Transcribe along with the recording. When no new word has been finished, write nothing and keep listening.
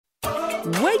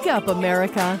Wake up,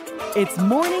 America. It's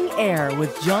Morning Air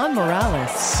with John Morales.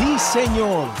 Si,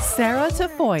 senor. Sarah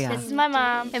Tafoya. This is my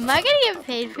mom. Am I going to get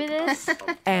paid for this?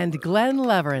 And Glenn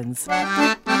Leverins.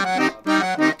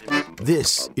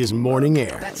 This is Morning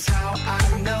Air. That's how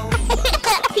I know.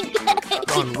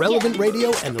 On Relevant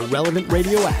Radio and the Relevant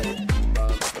Radio app.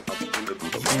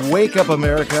 Wake up,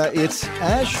 America. It's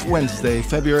Ash Wednesday,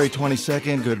 February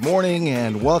 22nd. Good morning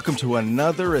and welcome to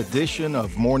another edition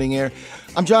of Morning Air.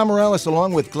 I'm John Morales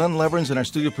along with Glenn Leverins and our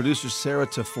studio producer, Sarah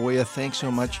Tafoya. Thanks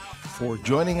so much for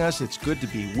joining us. It's good to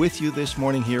be with you this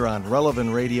morning here on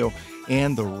Relevant Radio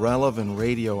and the Relevant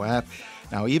Radio app.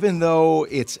 Now, even though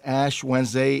it's Ash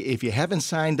Wednesday, if you haven't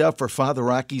signed up for Father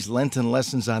Rocky's Lenten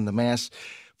lessons on the Mass,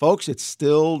 folks, it's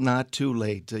still not too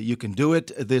late. You can do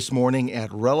it this morning at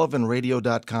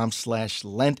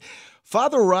relevantradio.com/Lent.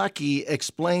 Father Rocky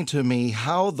explained to me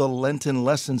how the Lenten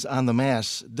lessons on the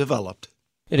Mass developed.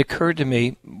 It occurred to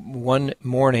me one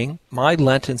morning, my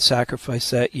Lenten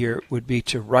sacrifice that year would be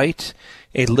to write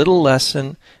a little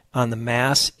lesson on the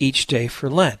Mass each day for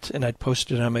Lent, and I'd post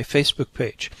it on my Facebook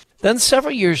page. Then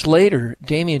several years later,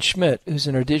 Damian Schmidt, who's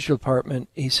in our digital department,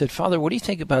 he said, "Father, what do you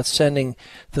think about sending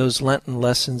those Lenten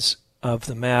lessons of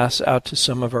the Mass out to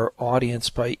some of our audience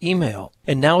by email?"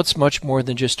 And now it's much more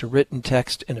than just a written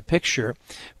text and a picture.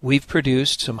 We've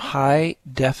produced some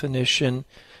high-definition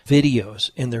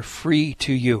videos, and they're free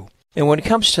to you. And when it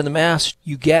comes to the Mass,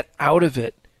 you get out of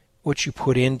it what you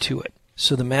put into it.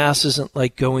 So the Mass isn't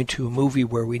like going to a movie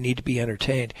where we need to be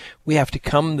entertained. We have to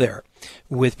come there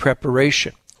with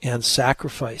preparation and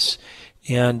sacrifice.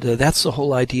 And that's the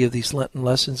whole idea of these Lenten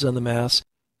lessons on the Mass.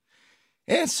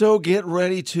 And so get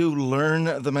ready to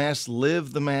learn the Mass,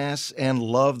 live the Mass, and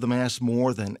love the Mass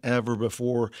more than ever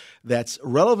before. That's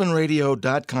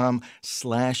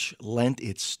relevantradio.com/Lent.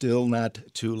 It's still not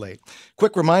too late.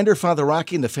 Quick reminder, Father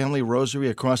Rocky and the Family Rosary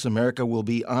across America will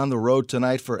be on the road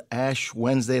tonight for Ash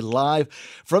Wednesday live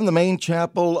from the main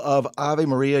chapel of Ave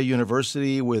Maria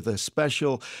University with a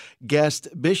special guest,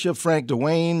 Bishop Frank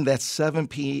Dwayne. That's 7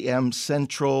 p.m.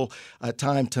 Central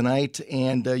time tonight,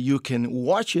 and you can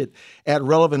watch it at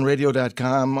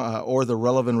relevantradio.com or the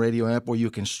Relevant Radio app, where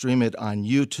you can stream it on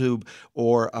YouTube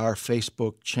or our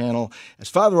Facebook channel. As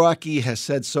Father Rocky has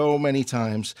said so many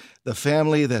times, the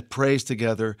family that prays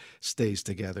together stays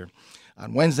together.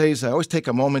 On Wednesdays, I always take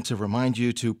a moment to remind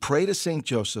you to pray to St.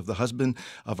 Joseph, the husband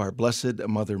of our Blessed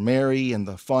Mother Mary and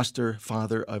the foster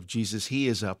father of Jesus. He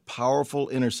is a powerful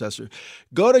intercessor.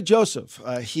 Go to Joseph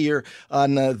here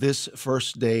on this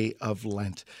first day of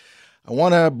Lent. I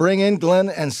want to bring in Glenn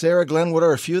and Sarah. Glenn, what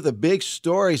are a few of the big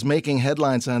stories making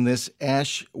headlines on this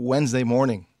Ash Wednesday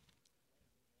morning?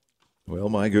 Well,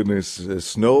 my goodness,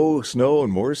 snow,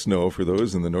 and more snow for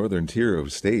those in the northern tier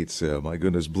of states. My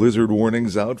goodness, blizzard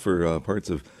warnings out for parts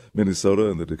of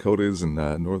Minnesota and the Dakotas and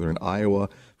northern Iowa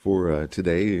for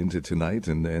today into tonight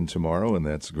and tomorrow, and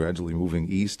that's gradually moving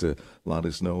east. A lot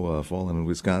of snow falling in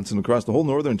Wisconsin. Across the whole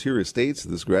northern tier of states,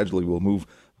 this gradually will move,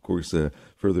 of course,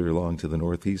 further along to the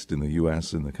northeast in the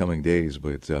U.S. in the coming days.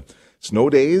 But snow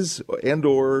days and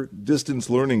or distance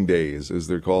learning days, as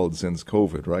they're called since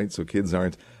COVID, right? So kids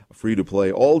aren't free to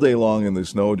play all day long in the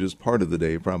snow, just part of the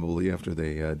day probably after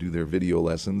they do their video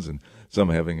lessons, and some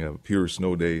having a pure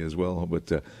snow day as well.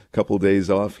 But a couple days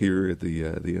off here at the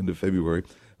end of February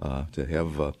to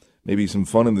have maybe some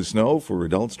fun in the snow for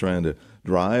adults trying to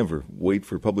drive or wait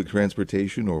for public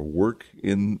transportation or work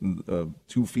in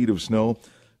 2 feet of snow.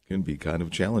 Can be kind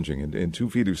of challenging. And 2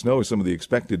 feet of snow is some of the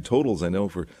expected totals, I know,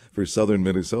 for southern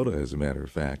Minnesota, as a matter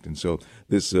of fact. And so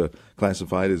this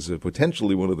classified as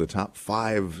potentially one of the top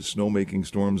 5 snowmaking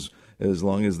storms as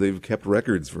long as they've kept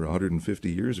records for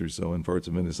 150 years or so in parts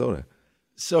of Minnesota.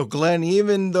 So, Glenn,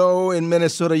 even though in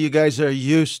Minnesota you guys are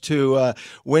used to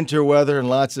winter weather and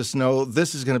lots of snow,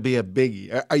 this is going to be a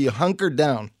biggie. Are you hunkered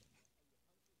down?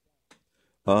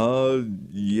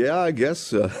 Yeah, I guess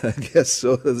so.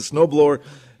 The snowblower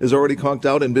has already conked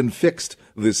out and been fixed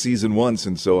this season once,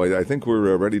 and so I think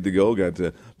we're ready to go. Got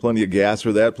plenty of gas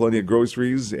for that, plenty of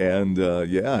groceries, and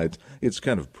it's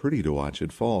kind of pretty to watch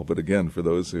it fall. But again, for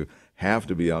those who have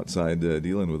to be outside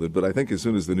dealing with it. But I think as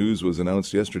soon as the news was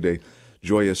announced yesterday,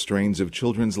 joyous strains of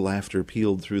children's laughter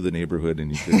pealed through the neighborhood,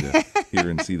 and you could hear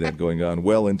and see that going on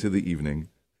well into the evening.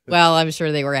 Well, I'm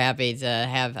sure they were happy to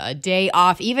have a day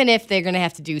off, even if they're going to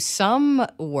have to do some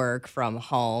work from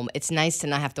home. It's nice to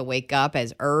not have to wake up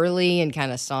as early and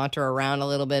kind of saunter around a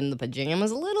little bit in the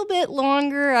pajamas a little bit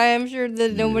longer. I am sure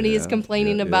that nobody is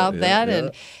complaining about that. Yeah.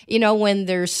 And, you know, when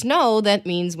there's snow, that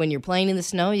means when you're playing in the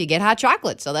snow, you get hot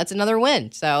chocolate. So that's another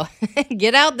win. So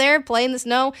get out there, play in the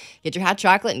snow, get your hot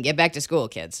chocolate, and get back to school,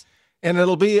 kids. And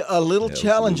it'll be a little Absolutely.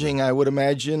 challenging, I would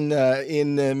imagine,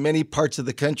 in many parts of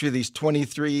the country, these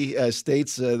 23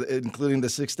 states, including the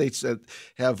 6 states that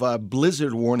have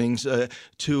blizzard warnings, to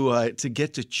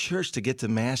get to church, to get to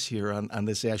Mass here on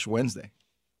this Ash Wednesday.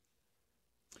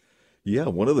 Yeah,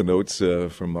 one of the notes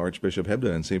from Archbishop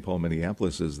Hebda in St. Paul,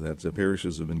 Minneapolis, is that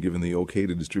parishes have been given the okay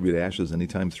to distribute ashes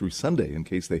anytime through Sunday in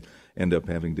case they end up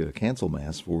having to cancel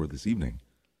Mass for this evening.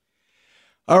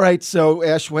 All right, so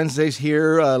Ash Wednesday's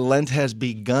here. Lent has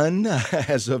begun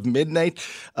as of midnight.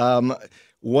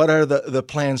 What are the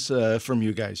plans from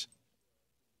you guys?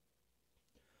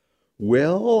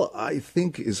 Well, I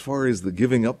think as far as the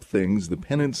giving up things, the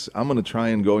penance, I'm going to try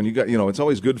and go. And it's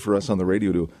always good for us on the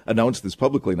radio to announce this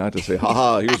publicly, not to say,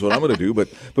 here's what I'm going to do,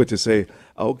 but to say,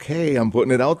 okay, I'm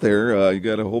putting it out there. You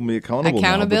got to hold me accountable.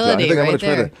 Accountability, now. But, I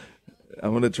think right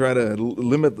I'm going to try to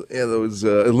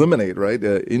eliminate, right,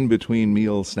 in between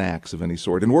meal snacks of any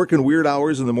sort. And working weird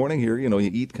hours in the morning here, you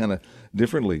eat kind of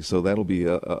differently. So that'll be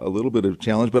a little bit of a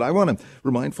challenge. But I want to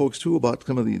remind folks, too, about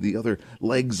some of the other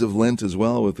legs of Lent as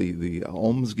well with the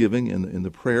almsgiving and the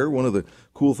prayer. One of the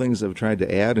cool things I've tried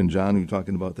to add, and John, you were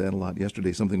talking about that a lot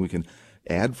yesterday, something we can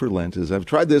add for Lent is I've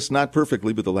tried this, not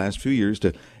perfectly, but the last few years,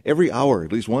 to every hour,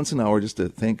 at least once an hour, just to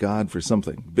thank God for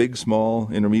something, big,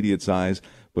 small, intermediate size,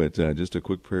 but just a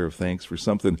quick prayer of thanks for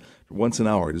something once an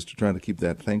hour, just to try to keep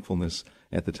that thankfulness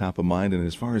at the top of mind. And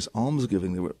as far as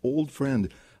almsgiving, there were an old friend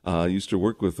used to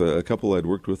work with a couple I'd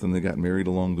worked with, and they got married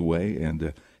along the way,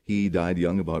 and he died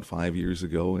young about 5 years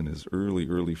ago in his early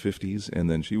 50s, and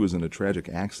then she was in a tragic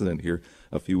accident here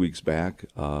a few weeks back,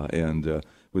 and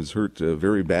was hurt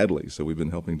very badly. So we've been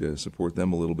helping to support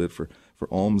them a little bit for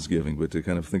almsgiving, but to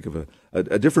kind of think of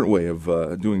a different way of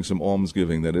doing some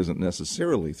almsgiving that isn't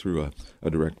necessarily through a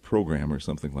direct program or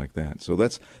something like that. So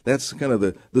that's kind of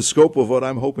the scope of what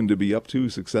I'm hoping to be up to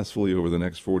successfully over the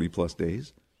next 40-plus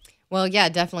days. Well, yeah,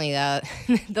 definitely.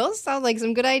 Those sound like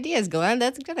some good ideas, Glenn.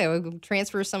 That's good. I would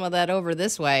transfer some of that over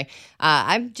this way.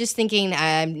 I'm just thinking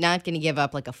I'm not going to give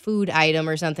up like a food item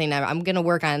or something. I'm going to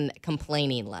work on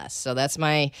complaining less. So that's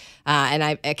my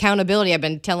accountability. I've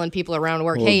been telling people around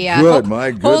work, hey,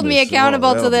 hold me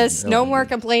accountable to this. No more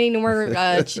complaining. No more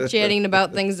chit-chatting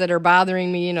about things that are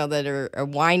bothering me, that are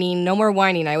whining. No more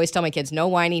whining. I always tell my kids, no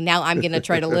whining. Now I'm going to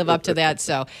try to live up to that.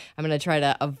 So I'm going to try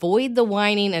to avoid the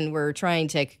whining, and we're trying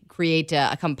to create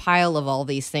a compile of all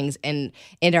these things in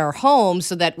our home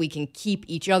so that we can keep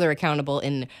each other accountable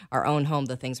in our own home,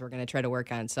 the things we're going to try to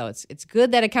work on. So it's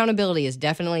good that accountability is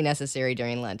definitely necessary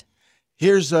during Lent.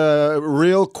 Here's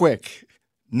real quick.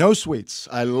 No sweets.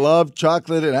 I love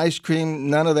chocolate and ice cream.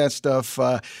 None of that stuff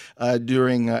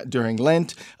during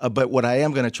Lent. But what I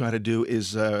am going to try to do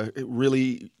is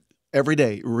really every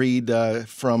day read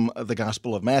from the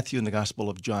Gospel of Matthew and the Gospel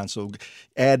of John. So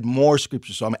add more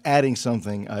scripture. So I'm adding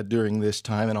something during this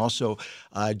time. And also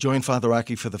join Father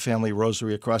Rocky for the Family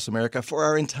Rosary Across America for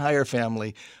our entire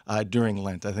family during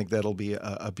Lent. I think that'll be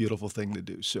a beautiful thing to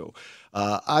do. So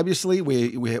obviously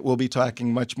we'll be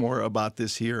talking much more about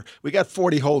this here. We got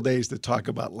 40 whole days to talk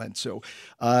about Lent. So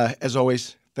as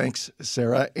always, thanks,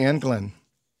 Sarah and Glenn.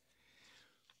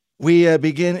 We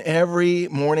begin every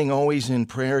morning always in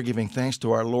prayer, giving thanks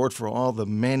to our Lord for all the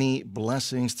many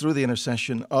blessings through the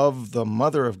intercession of the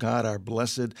Mother of God, our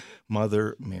Blessed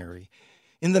Mother Mary.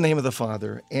 In the name of the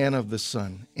Father, and of the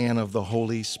Son, and of the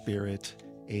Holy Spirit.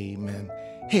 Amen.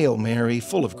 Hail Mary,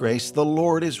 full of grace, the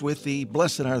Lord is with thee.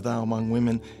 Blessed art thou among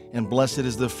women, and blessed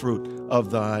is the fruit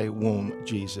of thy womb,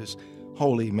 Jesus.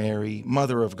 Holy Mary,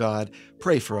 Mother of God,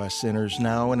 pray for us sinners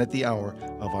now and at the hour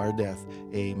of our death.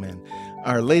 Amen.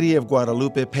 Our Lady of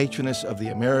Guadalupe, patroness of the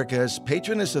Americas,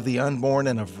 patroness of the unborn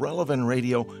and of Relevant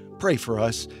Radio, pray for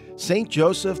us. St.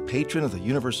 Joseph, patron of the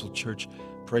Universal Church,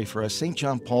 pray for us. St.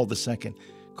 John Paul II,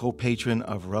 co-patron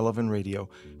of Relevant Radio,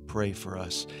 pray for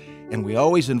us. And we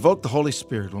always invoke the Holy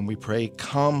Spirit when we pray,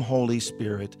 "Come, Holy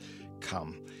Spirit,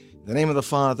 come." In the name of the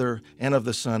Father, and of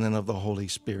the Son, and of the Holy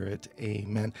Spirit.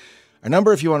 Amen. Our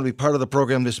number, if you want to be part of the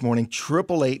program this morning,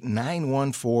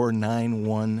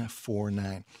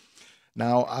 888-914-9149.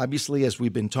 Now, obviously, as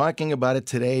we've been talking about it,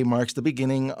 today marks the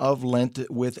beginning of Lent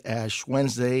with Ash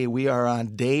Wednesday. We are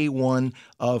on day 1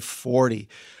 of 40.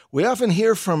 We often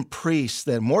hear from priests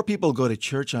that more people go to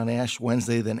church on Ash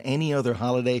Wednesday than any other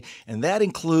holiday, and that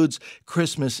includes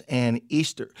Christmas and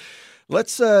Easter.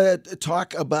 Let's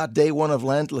talk about day 1 of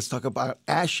Lent. Let's talk about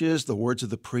ashes, the words of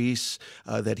the priests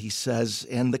that he says,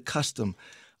 and the custom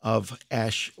of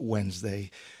Ash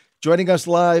Wednesday. Joining us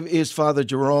live is Father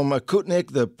Jerome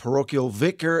Kutnick, the parochial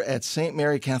vicar at St.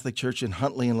 Mary Catholic Church in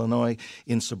Huntley, Illinois,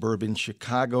 in suburban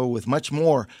Chicago, with much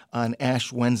more on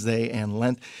Ash Wednesday and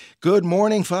Lent. Good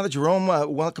morning, Father Jerome.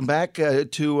 Welcome back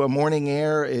to Morning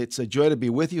Air. It's a joy to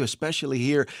be with you, especially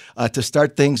here to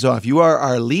start things off. You are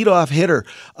our leadoff hitter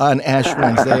on Ash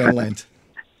Wednesday and Lent.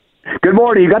 Good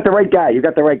morning. You got the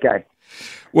right guy.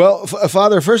 Well,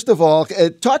 Father, first of all,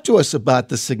 talk to us about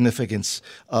the significance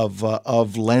of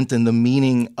Lent and the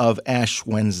meaning of Ash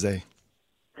Wednesday.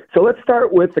 So let's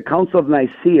start with the Council of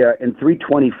Nicaea in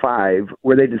 325,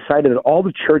 where they decided that all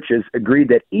the churches agreed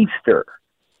that Easter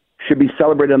should be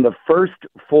celebrated on the first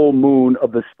full moon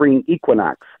of the spring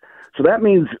equinox. So that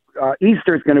means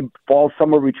Easter is going to fall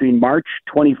somewhere between March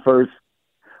 21st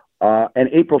and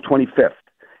April 25th.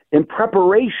 In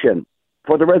preparation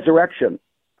for the resurrection,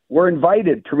 we're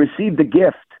invited to receive the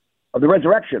gift of the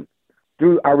resurrection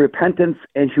through our repentance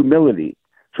and humility.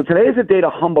 So today is a day to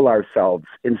humble ourselves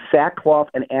in sackcloth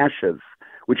and ashes,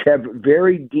 which have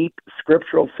very deep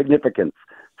scriptural significance.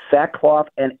 Sackcloth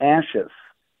and ashes,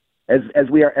 as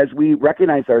we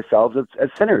recognize ourselves as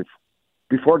sinners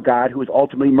before God, who is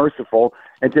ultimately merciful.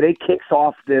 And today kicks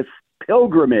off this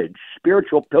pilgrimage,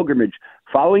 spiritual pilgrimage,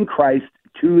 following Christ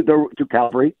to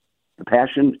Calvary, the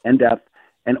passion and death.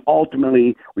 And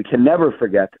ultimately, we can never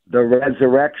forget the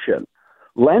resurrection.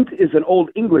 Lent is an Old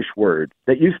English word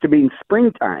that used to mean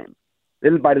springtime.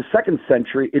 Then by the 2nd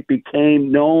century, it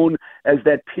became known as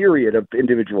that period of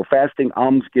individual fasting,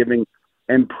 almsgiving,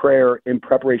 and prayer in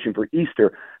preparation for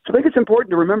Easter. So I think it's important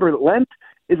to remember that Lent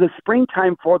is a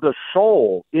springtime for the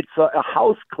soul. It's a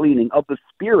house cleaning of the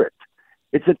spirit.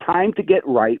 It's a time to get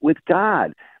right with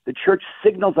God. The church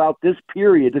signals out this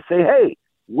period to say, hey,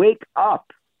 wake up.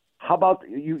 How about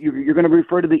you're going to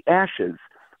refer to the ashes,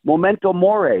 memento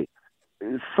mori,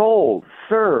 soul,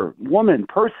 sir, woman,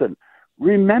 person.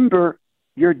 Remember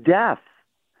your death.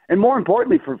 And more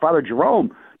importantly for Father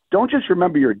Jerome, don't just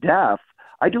remember your death.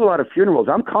 I do a lot of funerals.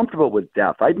 I'm comfortable with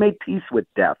death. I've made peace with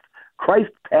death.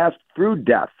 Christ passed through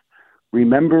death.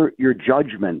 Remember your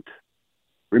judgment.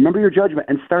 Remember your judgment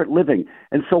and start living.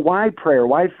 And so why prayer?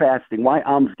 Why fasting? Why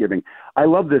almsgiving? I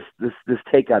love this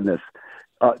take on this.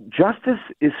 Justice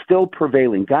is still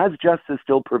prevailing. God's justice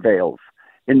still prevails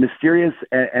in mysterious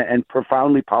and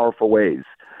profoundly powerful ways.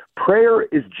 Prayer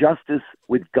is justice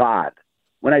with God.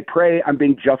 When I pray, I'm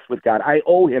being just with God. I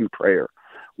owe him prayer.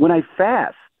 When I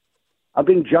fast, I'm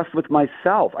being just with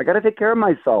myself. I got to take care of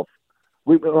myself.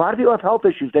 A lot of people have health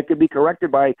issues that could be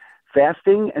corrected by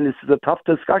fasting, and this is a tough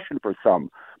discussion for some.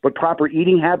 But proper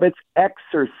eating habits,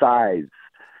 exercise,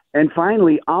 and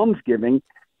finally, almsgiving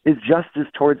is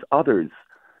justice towards others.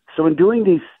 So in doing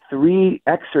these 3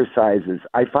 exercises,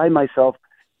 I find myself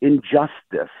in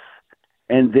justice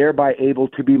and thereby able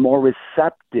to be more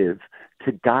receptive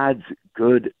to God's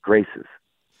good graces.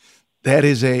 That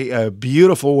is a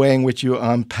beautiful way in which you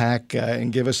unpack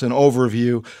and give us an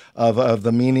overview of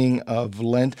the meaning of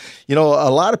Lent. You know, a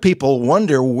lot of people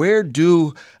wonder, where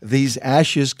do these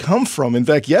ashes come from? In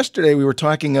fact, yesterday we were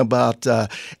talking about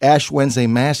Ash Wednesday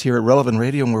Mass here at Relevant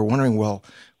Radio, and we're wondering, well,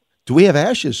 do we have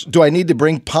ashes? Do I need to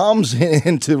bring palms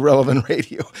into Relevant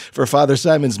Radio for Father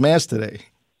Simon's Mass today?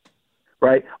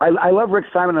 Right. I love Rick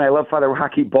Simon and I love Father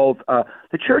Rocky both.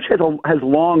 The church has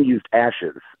long used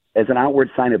ashes as an outward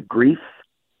sign of grief,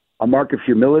 a mark of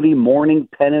humility, mourning,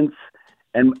 penance,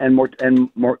 and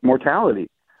mortality.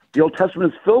 The Old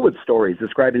Testament is filled with stories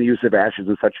describing the use of ashes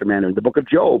in such a manner. In the book of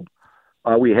Job,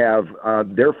 we have,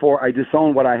 therefore I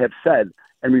disown what I have said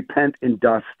and repent in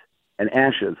dust and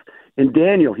ashes. In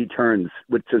Daniel, he turns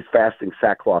with his fasting,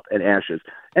 sackcloth, and ashes.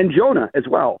 And Jonah as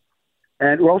well.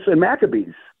 And we're also in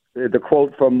Maccabees, the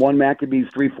quote from 1 Maccabees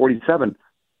 3:47,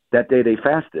 that day they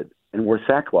fasted and wore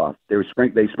sackcloth. They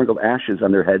sprinkled ashes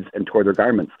on their heads and tore their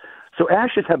garments. So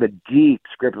ashes have a deep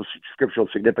scriptural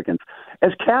significance.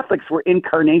 As Catholics, we're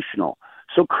incarnational.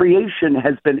 So creation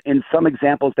has been, in some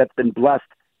examples that's been blessed,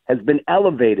 has been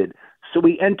elevated. So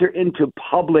we enter into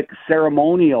public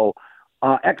ceremonial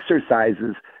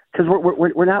exercises because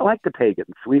we're not like the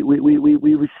pagans. We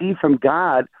receive from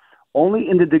God only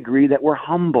in the degree that we're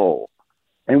humble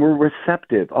and we're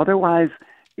receptive. Otherwise,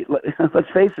 let's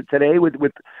face it, today, with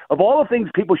of all the things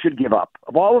people should give up,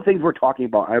 of all the things we're talking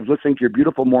about, I was listening to your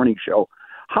beautiful morning show.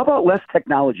 How about less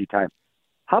technology time?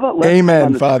 How about less?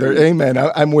 Amen, Father. Screen? Amen.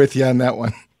 I'm with you on that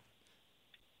one.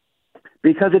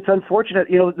 Because it's unfortunate,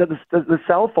 the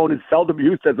cell phone is seldom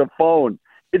used as a phone.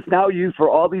 It's now used for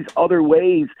all these other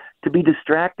ways to be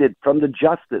distracted from the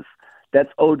justice that's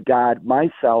owed God,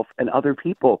 myself, and other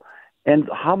people. And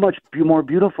how much more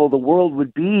beautiful the world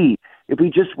would be if we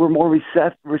just were more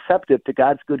receptive to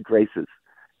God's good graces.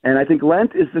 And I think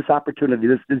Lent is this opportunity,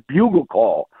 this bugle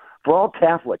call for all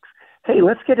Catholics. Hey,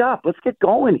 let's get up. Let's get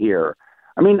going here.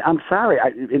 I mean, I'm sorry.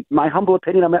 In my humble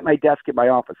opinion, I'm at my desk at my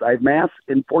office. I have Mass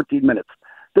in 14 minutes.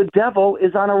 The devil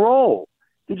is on a roll.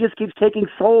 He just keeps taking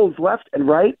souls left and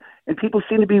right, and people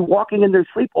seem to be walking in their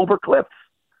sleep over cliffs.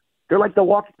 They're like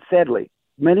sadly,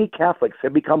 many Catholics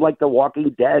have become like the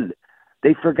walking dead.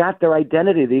 They forgot their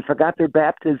identity. They forgot their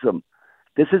baptism.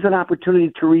 This is an opportunity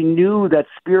to renew that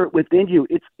spirit within you.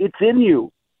 It's in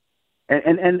you.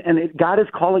 And God is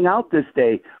calling out this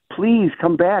day, please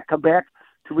come back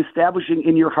to establishing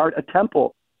in your heart a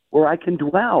temple where I can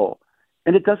dwell.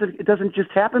 And it doesn't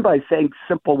just happen by saying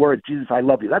simple words, Jesus, I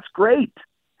love you. That's great.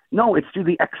 No, it's through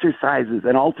the exercises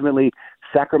and ultimately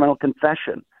sacramental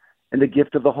confession and the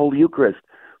gift of the Holy Eucharist.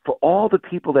 For all the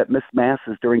people that missed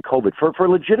Masses during COVID, for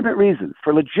legitimate reasons,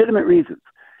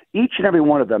 each and every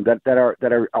one of them that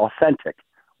are authentic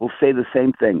will say the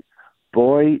same thing.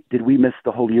 Boy, did we miss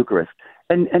the Holy Eucharist.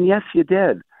 And yes, you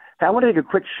did. I want to take a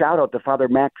quick shout out to Father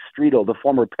Max Streetel, the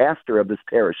former pastor of this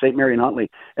parish, St. Mary in Huntley,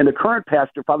 and the current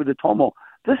pastor, Father DeTomo.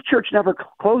 This church never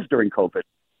closed during COVID.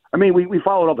 I mean, we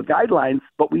followed all the guidelines,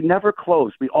 but we never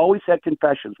closed. We always had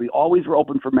confessions. We always were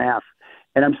open for Mass.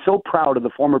 And I'm so proud of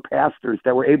the former pastors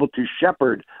that were able to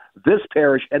shepherd this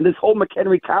parish and this whole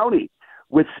McHenry County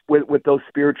with those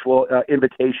spiritual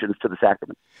invitations to the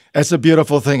sacrament. That's a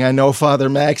beautiful thing. I know Father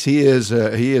Max. He is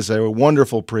a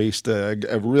wonderful priest,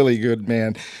 a really good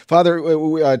man.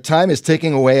 Father, time is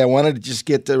ticking away. I wanted to just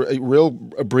get real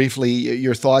briefly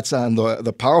your thoughts on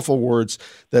the powerful words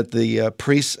that the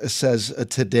priest says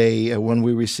today when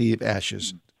we receive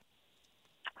ashes.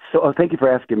 So thank you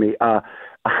for asking me.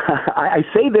 I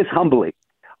say this humbly.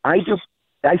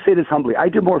 I say this humbly. I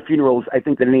do more funerals, I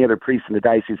think, than any other priest in the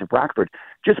Diocese of Rockford,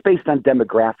 just based on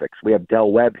demographics. We have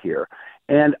Del Webb here.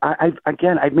 And I've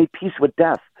made peace with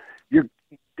death. Your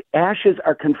ashes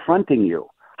are confronting you.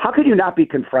 How could you not be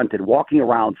confronted walking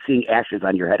around seeing ashes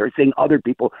on your head or seeing other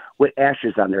people with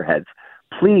ashes on their heads?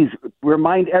 Please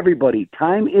remind everybody,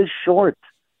 time is short.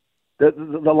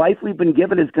 The life we've been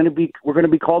given we're going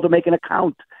to be called to make an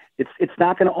account. It's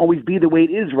not going to always be the way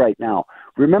it is right now.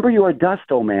 Remember, you are dust,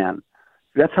 oh man.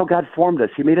 That's how God formed us.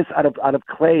 He made us out of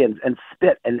clay and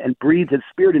spit and breathed his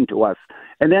spirit into us.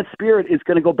 And that spirit is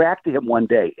going to go back to him one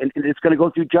day, and it's going to go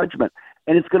through judgment,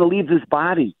 and it's going to leave this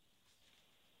body.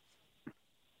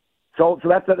 So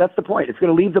that's the point. It's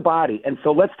going to leave the body. And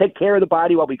so let's take care of the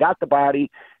body while we got the body,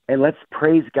 and let's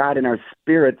praise God in our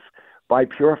spirits by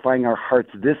purifying our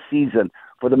hearts this season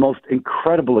for the most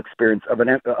incredible experience of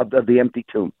the empty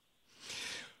tomb.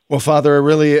 Well, Father, I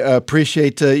really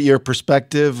appreciate your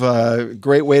perspective.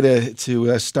 Great way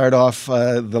to start off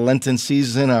the Lenten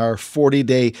season, our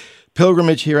 40-day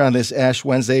pilgrimage here on this Ash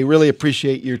Wednesday. Really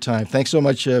appreciate your time. Thanks so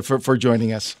much for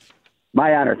joining us.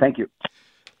 My honor. Thank you.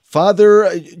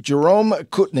 Father Jerome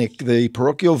Kutnick, the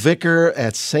parochial vicar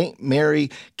at St. Mary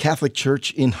Catholic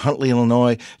Church in Huntley,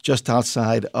 Illinois, just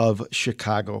outside of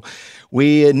Chicago.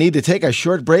 We need to take a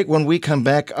short break. When we come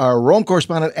back, our Rome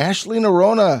correspondent Ashley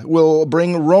Nerona will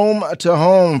bring Rome to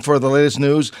home for the latest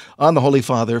news on the Holy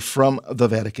Father from the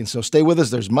Vatican. So stay with us.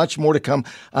 There's much more to come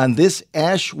on this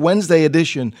Ash Wednesday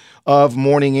edition of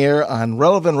Morning Air on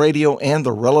Relevant Radio and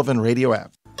the Relevant Radio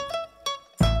app.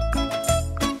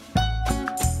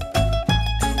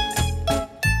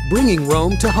 Bringing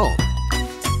Rome to home.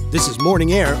 This is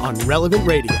Morning Air on Relevant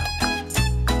Radio.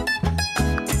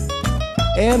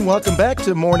 And welcome back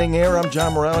to Morning Air. I'm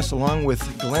John Morales along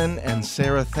with Glenn and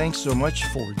Sarah. Thanks so much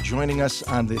for joining us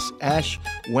on this Ash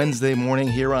Wednesday morning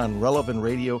here on Relevant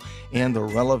Radio and the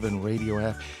Relevant Radio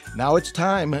app. Now it's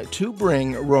time to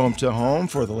bring Rome to home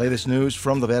for the latest news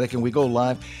from the Vatican. We go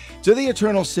live to the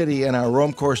Eternal City, and our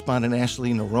Rome correspondent,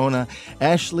 Ashley Nerona.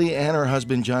 Ashley and her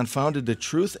husband, John, founded the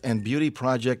Truth and Beauty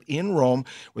Project in Rome,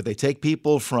 where they take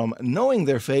people from knowing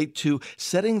their faith to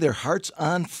setting their hearts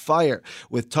on fire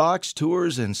with talks,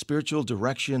 tours, and spiritual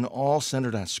direction, all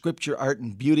centered on scripture, art,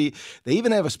 and beauty. They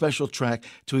even have a special track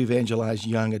to evangelize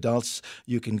young adults.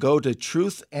 You can go to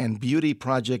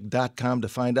truthandbeautyproject.com to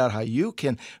find out how you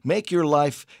can make your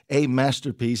life a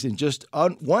masterpiece in just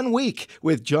 1 week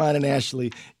with John and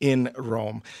Ashley in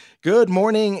Rome. Good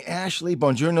morning, Ashley.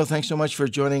 Buongiorno. Thanks so much for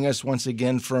joining us once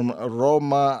again from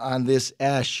Roma on this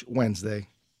Ash Wednesday.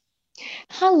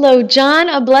 Hello, John.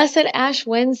 A blessed Ash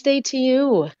Wednesday to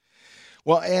you.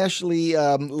 Well, Ashley,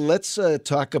 let's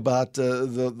talk about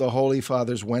the Holy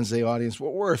Father's Wednesday audience.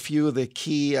 What were a few of the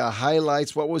key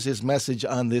highlights? What was his message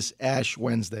on this Ash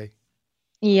Wednesday?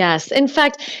 Yes. In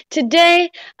fact,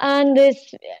 today on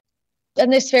this on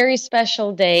this very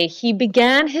special day, he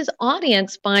began his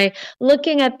audience by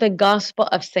looking at the Gospel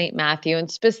of St. Matthew, and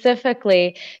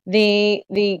specifically the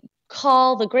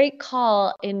call, the great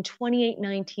call in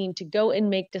 28:19 to go and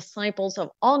make disciples of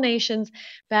all nations,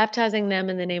 baptizing them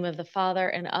in the name of the Father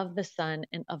and of the Son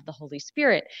and of the Holy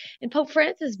Spirit. And Pope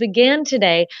Francis began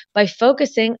today by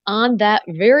focusing on that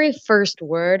very first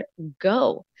word,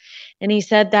 go. And he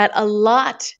said that a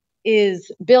lot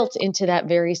is built into that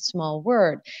very small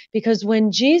word. Because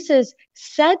when Jesus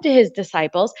said to his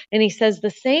disciples, and he says the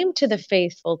same to the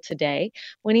faithful today,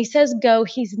 when he says go,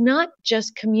 he's not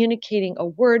just communicating a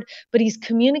word, but he's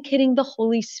communicating the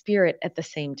Holy Spirit at the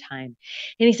same time.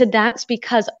 And he said that's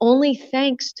because only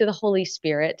thanks to the Holy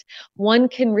Spirit, one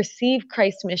can receive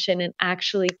Christ's mission and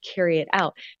actually carry it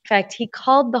out. In fact, he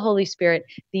called the Holy Spirit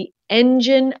the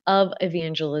engine of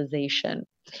evangelization.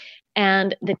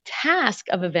 And the task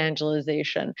of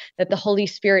evangelization that the Holy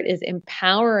Spirit is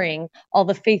empowering all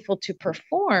the faithful to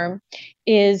perform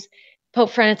is, Pope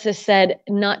Francis said,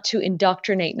 not to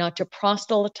indoctrinate, not to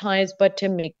proselytize, but to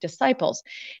make disciples.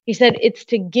 He said it's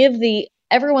to give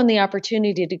everyone the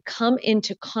opportunity to come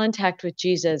into contact with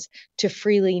Jesus, to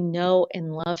freely know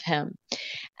and love him.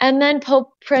 And then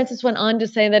Pope Francis went on to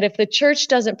say that if the church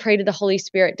doesn't pray to the Holy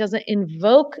Spirit, doesn't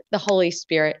invoke the Holy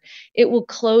Spirit, it will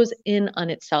close in on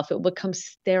itself. It will become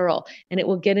sterile and it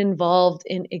will get involved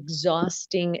in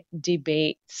exhausting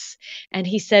debates. And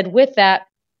he said, with that,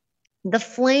 the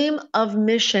flame of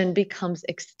mission becomes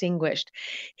extinguished.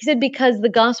 He said, because the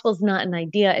gospel is not an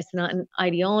idea, it's not an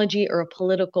ideology or a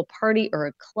political party or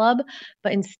a club,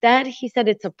 but instead, he said,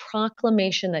 it's a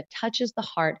proclamation that touches the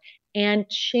heart and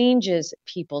changes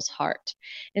people's heart.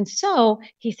 And so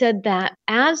he said that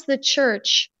as the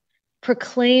church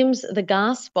proclaims the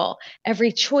gospel,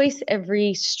 every choice,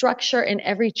 every structure, and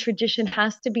every tradition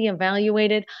has to be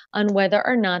evaluated on whether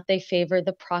or not they favor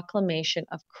the proclamation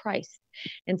of Christ.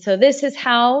 And so this is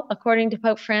how, according to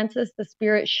Pope Francis, the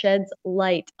Spirit sheds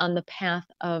light on the path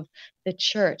of the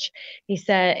church. He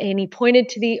said, and he pointed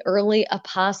to the early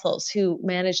apostles who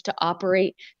managed to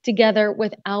operate together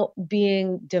without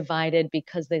being divided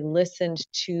because they listened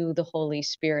to the Holy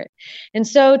Spirit. And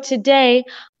so today,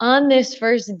 on this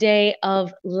first day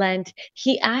of Lent,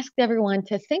 he asked everyone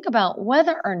to think about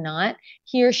whether or not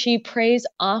he or she prays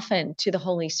often to the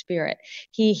Holy Spirit.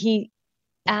 He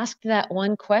asked that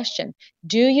one question: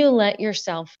 do you let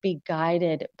yourself be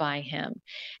guided by him?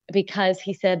 Because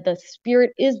he said the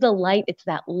Spirit is the light. It's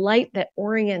that light that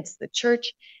orients the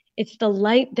church. It's the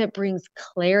light that brings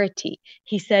clarity.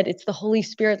 He said it's the Holy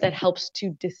Spirit that helps to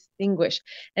distinguish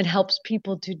and helps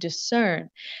people to discern.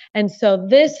 And so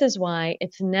this is why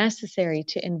it's necessary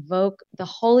to invoke the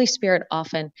Holy Spirit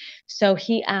often. So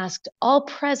he asked all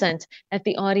present at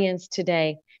the audience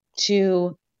today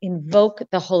to invoke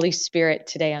the Holy Spirit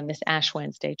today on this Ash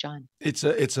Wednesday, John. It's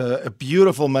a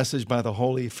beautiful message by the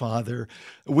Holy Father.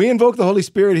 We invoke the Holy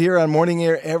Spirit here on Morning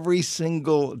Air every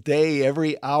single day,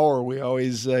 every hour. We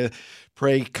always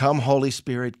pray, "Come, Holy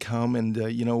Spirit, come." And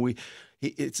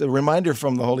it's a reminder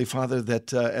from the Holy Father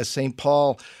that, as St.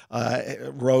 Paul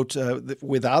wrote,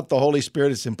 without the Holy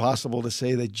Spirit, it's impossible to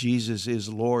say that Jesus is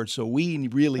Lord. So we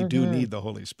really do need the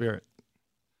Holy Spirit.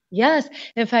 Yes.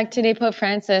 In fact, today Pope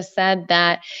Francis said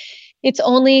that it's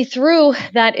only through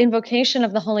that invocation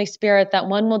of the Holy Spirit that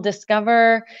one will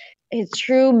discover his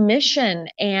true mission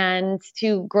and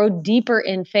to grow deeper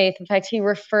in faith. In fact, he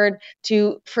referred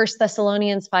to 1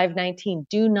 Thessalonians 5:19,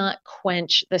 do not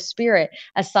quench the Spirit,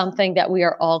 as something that we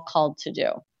are all called to do.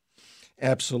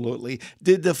 Absolutely.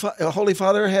 Did the Holy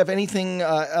Father have anything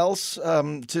else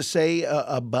to say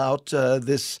about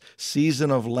this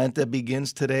season of Lent that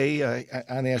begins today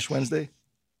on Ash Wednesday?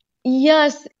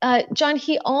 Yes, John,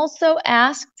 he also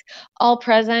asked all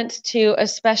present to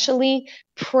especially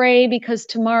pray because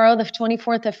tomorrow, the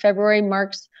 24th of February,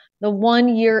 marks the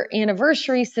 1-year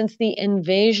anniversary since the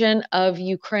invasion of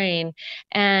Ukraine.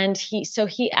 And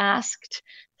he asked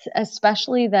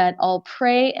especially that all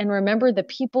pray and remember the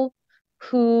people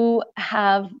who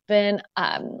have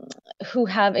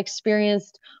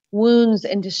experienced wounds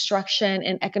and destruction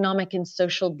and economic and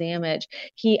social damage.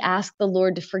 He asked the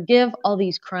Lord to forgive all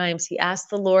these crimes. He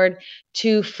asked the Lord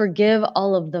to forgive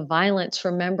all of the violence,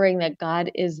 remembering that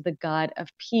God is the God of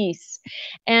peace.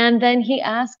 And then he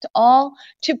asked all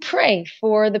to pray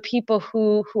for the people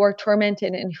who are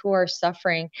tormented and who are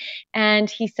suffering. And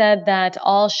he said that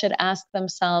all should ask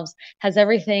themselves, has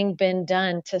everything been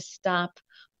done to stop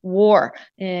war,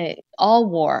 all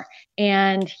war.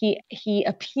 And he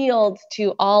appealed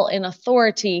to all in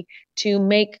authority to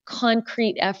make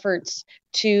concrete efforts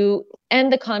to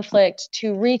end the conflict,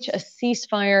 to reach a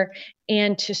ceasefire,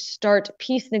 and to start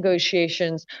peace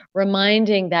negotiations,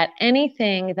 reminding that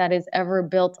anything that is ever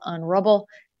built on rubble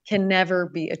can never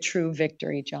be a true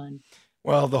victory, John.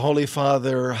 Well, the Holy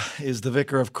Father is the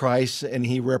vicar of Christ, and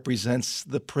he represents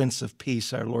the Prince of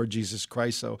Peace, our Lord Jesus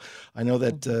Christ. So I know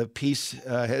that peace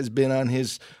has been on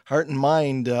his heart and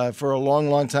mind for a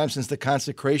long, long time, since the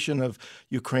consecration of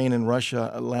Ukraine and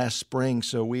Russia last spring.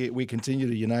 So we continue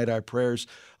to unite our prayers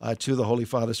to the Holy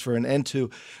Fathers for an end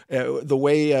to the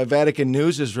way Vatican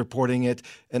News is reporting it,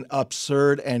 an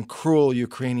absurd and cruel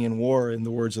Ukrainian war, in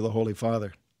the words of the Holy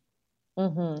Father.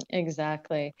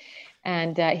 Exactly.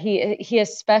 And he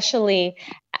especially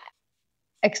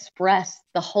expressed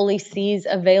the Holy See's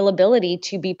availability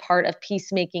to be part of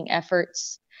peacemaking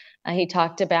efforts. He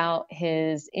talked about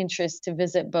his interest to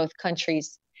visit both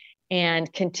countries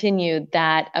and continued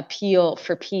that appeal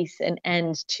for peace and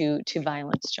end to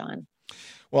violence, John.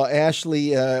 Well,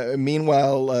 Ashley,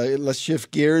 meanwhile, let's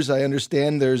shift gears. I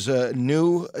understand there's a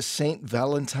new St.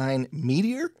 Valentine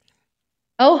meteor.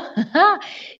 Oh,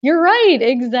 you're right.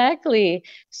 Exactly.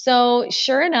 So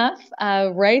sure enough,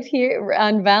 right here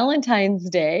on Valentine's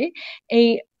Day,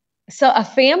 a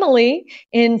family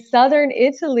in southern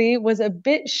Italy was a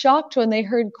bit shocked when they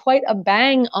heard quite a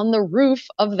bang on the roof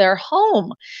of their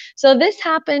home. So this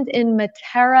happened in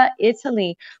Matera,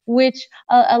 Italy, which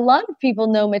a lot of people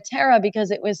know Matera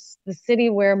because it was the city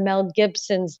where Mel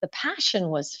Gibson's The Passion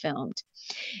was filmed.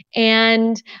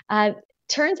 And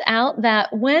turns out that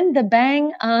when the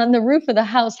bang on the roof of the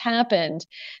house happened,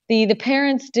 the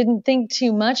parents didn't think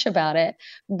too much about it,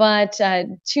 but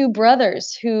two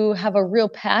brothers who have a real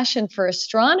passion for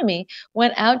astronomy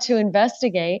went out to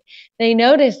investigate. They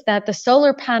noticed that the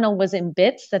solar panel was in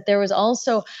bits, that there was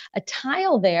also a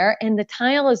tile there, and the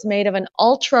tile is made of an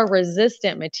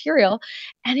ultra-resistant material,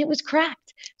 and it was cracked.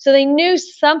 So they knew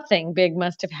something big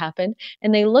must have happened,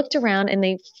 and they looked around and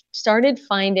they started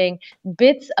finding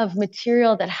bits of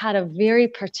material that had a very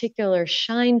particular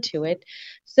shine to it.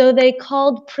 So they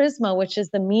called Prisma, which is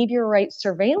the meteorite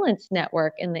surveillance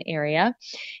network in the area,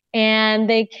 and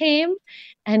they came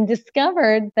and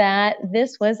discovered that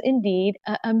this was indeed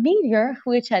a meteor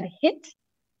which had hit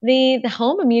the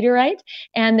home, a meteorite,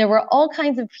 and there were all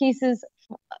kinds of pieces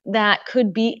that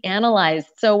could be analyzed.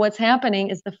 So what's happening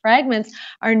is the fragments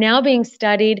are now being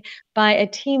studied by a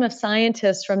team of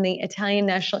scientists from the Italian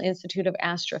National Institute of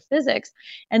Astrophysics.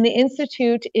 And the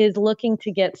institute is looking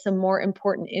to get some more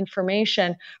important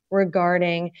information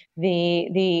regarding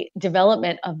the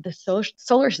development of the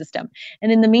solar system.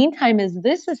 And in the meantime, as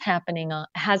this is happening,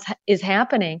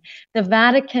 the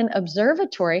Vatican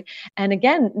Observatory, and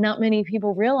again, not many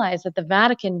people realize that the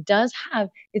Vatican does have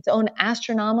its own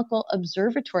astronomical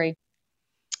observatory.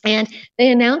 And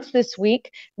they announced this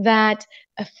week that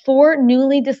 4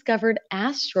 newly discovered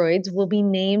asteroids will be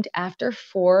named after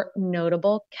 4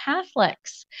 notable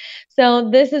Catholics. So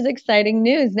this is exciting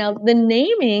news. Now, the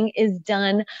naming is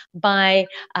done by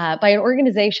an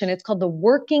organization. It's called the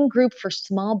Working Group for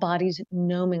Small Bodies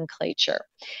Nomenclature.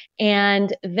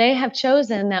 And they have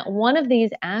chosen that one of these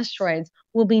asteroids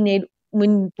will be named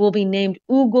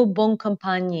Ugo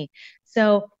Boncompagni.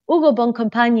 So Ugo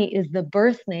Boncompagni is the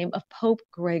birth name of Pope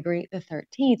Gregory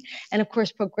XIII. And of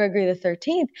course, Pope Gregory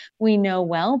XIII, we know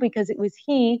well because it was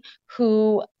he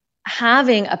who,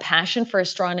 having a passion for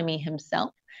astronomy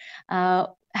himself,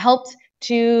 helped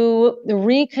to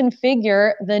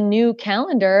reconfigure the new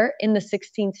calendar in the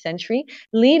 16th century,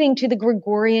 leading to the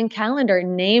Gregorian calendar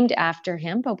named after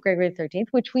him, Pope Gregory XIII,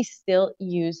 which we still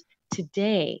use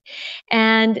today.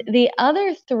 And the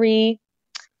other 3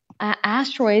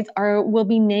 asteroids will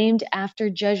be named after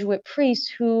Jesuit priests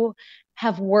who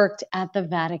have worked at the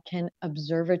Vatican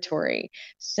Observatory.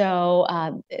 So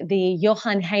the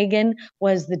Johann Hagen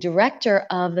was the director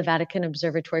of the Vatican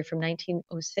Observatory from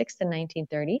 1906 to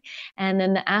 1930. And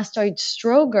then the asteroid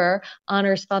Stroger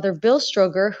honors Father Bill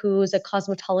Stroger, who's a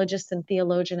cosmetologist and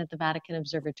theologian at the Vatican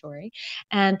Observatory.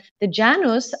 And the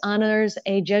Janus honors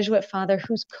a Jesuit father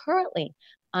who's currently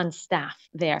on staff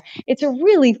there. It's a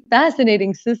really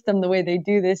fascinating system, the way they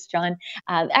do this, John.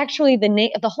 Actually,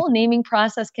 the whole naming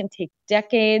process can take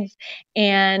decades.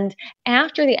 And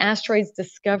after the asteroid's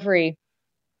discovery,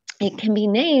 it can be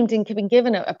named and can be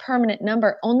given a permanent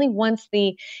number only once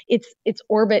its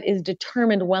orbit is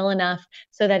determined well enough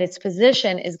so that its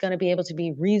position is going to be able to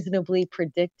be reasonably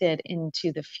predicted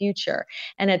into the future.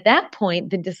 And at that point,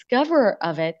 the discoverer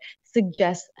of it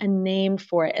suggests a name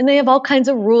for it. And they have all kinds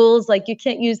of rules, like you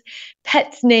can't use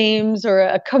pets' names or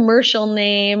a commercial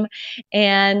name,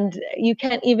 and you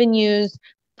can't even use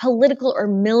political or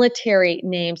military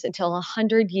names until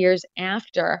 100 years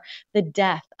after the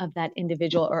death of that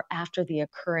individual or after the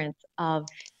occurrence of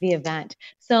the event.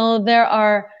 So there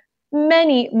are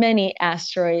many, many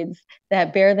asteroids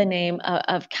that bear the name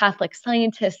of Catholic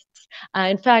scientists.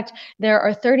 In fact, there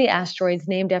are 30 asteroids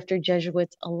named after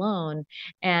Jesuits alone.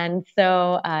 And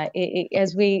so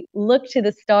as we look to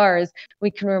the stars,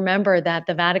 we can remember that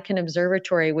the Vatican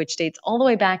Observatory, which dates all the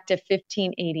way back to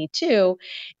 1582,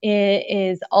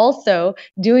 is also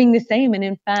doing the same. And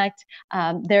in fact,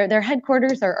 their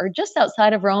headquarters are just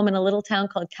outside of Rome in a little town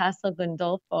called Castel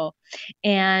Gandolfo.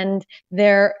 And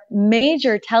their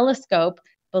major telescope,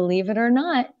 believe it or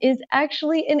not, is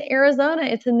actually in Arizona.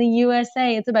 It's in the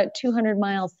USA. It's about 200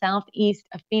 miles southeast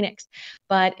of Phoenix,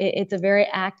 but it's a very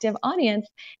active audience.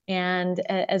 And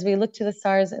as we look to the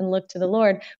stars and look to the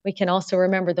Lord, we can also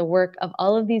remember the work of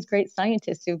all of these great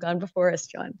scientists who've gone before us,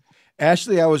 John.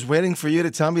 Ashley, I was waiting for you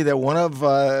to tell me that one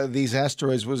of these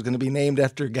asteroids was going to be named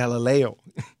after Galileo.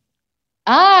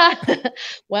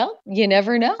 Well, you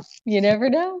never know. You never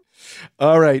know.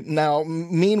 All right. Now,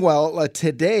 meanwhile,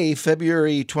 today,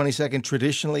 February 22nd,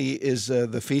 traditionally is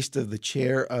the feast of the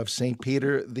chair of St.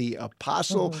 Peter the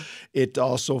Apostle. It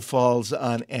also falls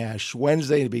on Ash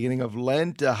Wednesday, the beginning of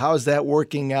Lent. How's that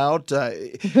working out?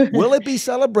 Will it be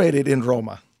celebrated in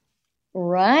Roma?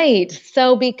 Right.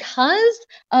 So because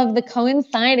of the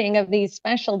coinciding of these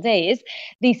special days,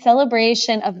 the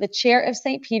celebration of the chair of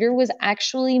St. Peter was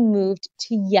actually moved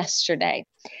to yesterday.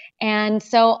 And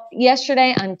so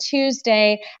yesterday on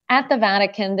Tuesday at the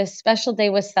Vatican, this special day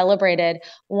was celebrated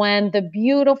when the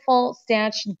beautiful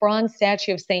bronze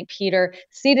statue of St. Peter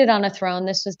seated on a throne.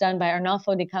 This was done by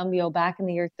Arnolfo di Cambio back in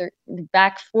the year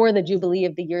back for the Jubilee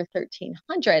of the year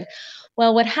 1300.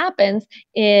 Well, what happens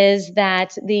is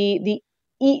that the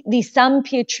San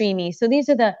Pietrini, so these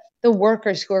are the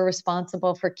workers who are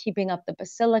responsible for keeping up the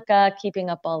basilica,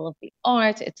 keeping up all of the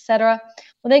art, etc.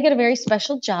 Well, they get a very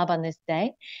special job on this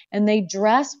day, and they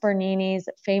dress Bernini's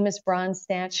famous bronze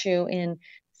statue in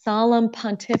solemn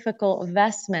pontifical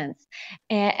vestments,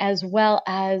 as well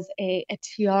as a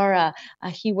tiara.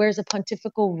 He wears a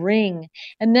pontifical ring,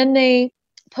 and then they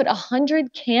put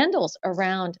 100 candles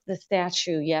around the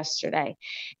statue yesterday.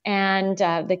 And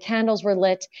the candles were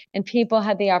lit, and people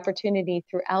had the opportunity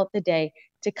throughout the day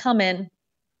to come in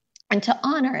and to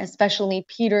honor especially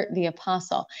Peter the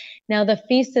Apostle. Now, on the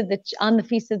Feast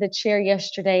of the Chair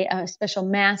yesterday, a special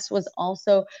mass was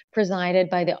also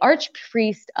presided by the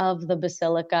archpriest of the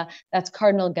Basilica, that's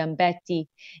Cardinal Gambetti,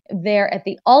 there at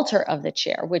the altar of the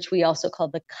chair, which we also call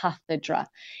the cathedra.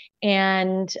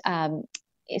 And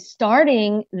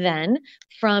starting then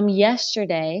from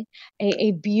yesterday,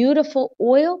 a beautiful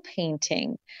oil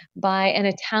painting by an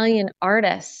Italian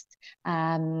artist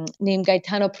named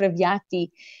Gaetano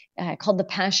Previati called The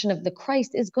Passion of the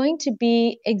Christ is going to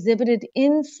be exhibited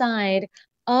inside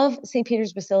of St.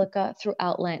 Peter's Basilica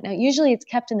throughout Lent. Now, usually it's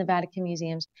kept in the Vatican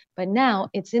museums, but now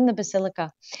it's in the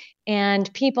Basilica,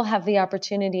 and people have the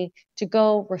opportunity to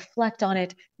go reflect on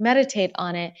it, meditate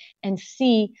on it, and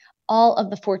see all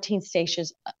of the 14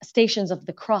 stations of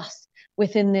the cross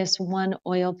within this one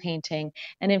oil painting.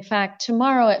 And in fact,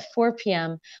 tomorrow at 4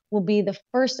 p.m. will be the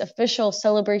first official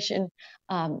celebration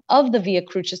of the Via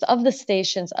Crucis, of the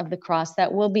Stations of the Cross,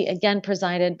 that will be again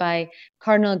presided by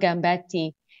Cardinal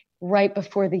Gambetti right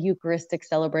before the Eucharistic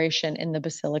celebration in the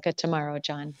Basilica tomorrow,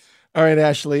 John. All right,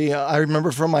 Ashley, I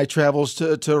remember from my travels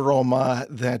to Roma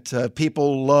that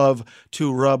people love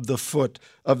to rub the foot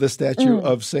of the statue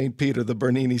of St. Peter, the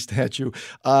Bernini statue,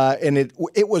 and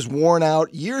it was worn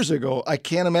out years ago. I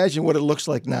can't imagine what it looks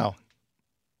like now.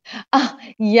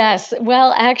 Yes.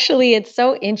 Well, actually, it's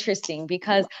so interesting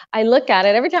because I look at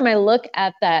it every time I look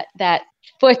at that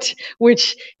foot,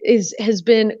 which has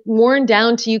been worn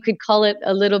down to, you could call it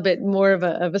a little bit more of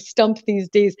a stump these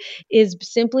days, is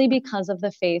simply because of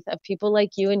the faith of people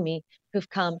like you and me who've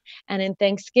come. And in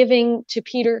thanksgiving to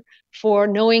Peter for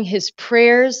knowing his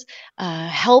prayers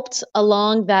helped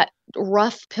along that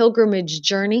rough pilgrimage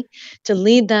journey to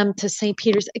lead them to St.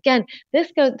 Peter's. Again,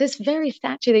 this very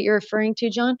statue that you're referring to,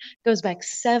 John, goes back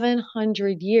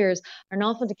 700 years.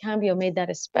 Arnolfo di Cambio made that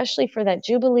especially for that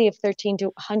Jubilee of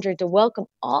 1300 to welcome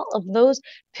all of those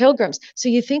pilgrims. So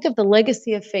you think of the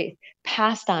legacy of faith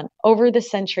passed on over the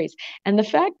centuries, and the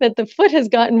fact that the foot has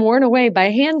gotten worn away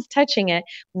by hands touching it,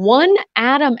 one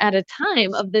atom at a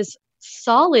time of this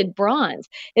solid bronze,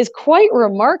 is quite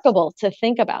remarkable to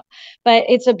think about. But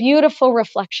it's a beautiful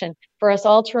reflection for us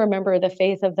all to remember the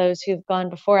faith of those who've gone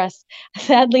before us.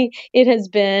 Sadly, it has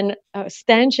been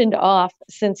stanchioned off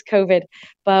since COVID,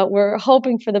 but we're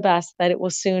hoping for the best, that it will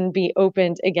soon be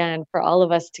opened again for all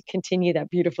of us to continue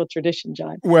that beautiful tradition,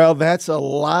 John. Well, that's a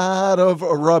lot of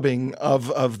rubbing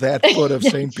of that foot of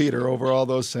St. Peter over all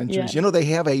those centuries. Yes. You know, they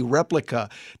have a replica,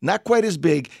 not quite as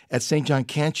big, at St. John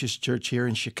Cantius Church here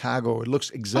in Chicago. It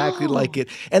looks exactly like it.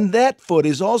 And that foot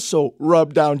is also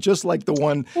rubbed down just like the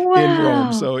one in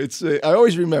Rome. So it's I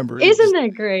always remember. Isn't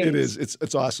that great? It is.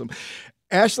 It's awesome.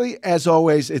 Ashley, as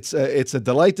always, it's a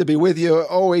delight to be with you.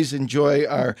 Always enjoy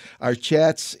our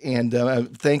chats, and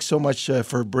thanks so much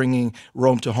for bringing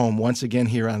Rome to home once again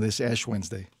here on this Ash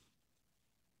Wednesday.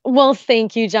 Well,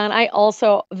 thank you, John. I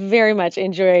also very much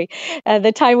enjoy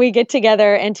the time we get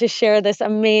together and to share this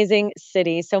amazing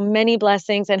city. So many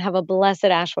blessings, and have a blessed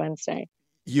Ash Wednesday.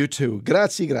 You too.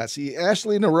 Grazie, grazie.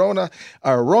 Ashley Nerona,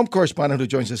 our Rome correspondent who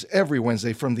joins us every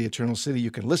Wednesday from the Eternal City.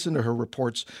 You can listen to her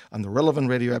reports on the Relevant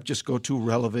Radio app. Just go to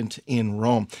Relevant in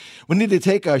Rome. We need to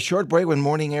take a short break. When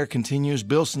Morning Air continues,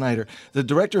 Bill Snyder, the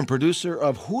director and producer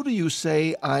of Who Do You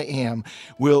Say I Am,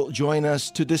 will join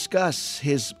us to discuss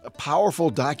his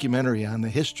powerful documentary on the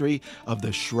history of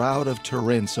the Shroud of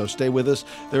Turin. So stay with us.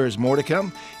 There is more to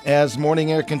come as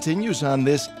Morning Air continues on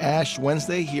this Ash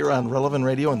Wednesday here on Relevant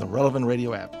Radio and the Relevant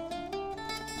Radio app.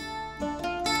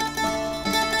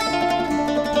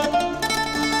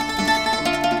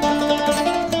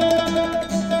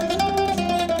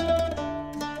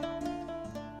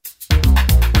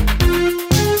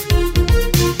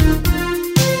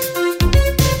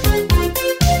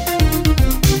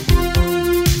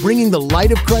 Bringing the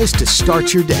light of Christ to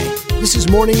start your day. This is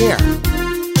Morning Air.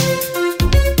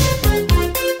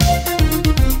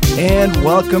 And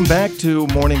welcome back to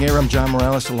Morning Air. I'm John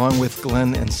Morales along with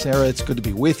Glenn and Sarah. It's good to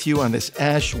be with you on this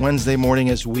Ash Wednesday morning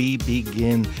as we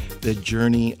begin the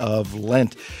journey of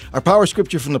Lent. Our power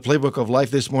scripture from the Playbook of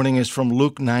Life this morning is from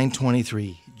Luke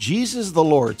 9:23. Jesus the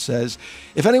Lord says,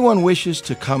 "If anyone wishes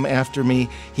to come after me,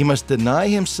 he must deny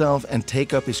himself and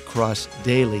take up his cross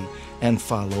daily and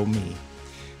follow me."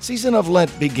 Season of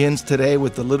Lent begins today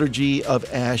with the Liturgy of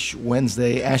Ash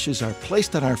Wednesday. Ashes are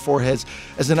placed on our foreheads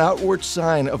as an outward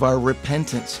sign of our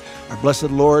repentance. Our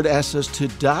blessed Lord asks us to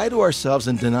die to ourselves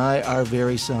and deny our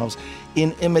very selves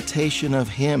in imitation of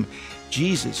Him,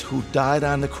 Jesus, who died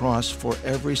on the cross for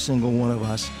every single one of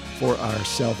us for our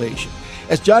salvation.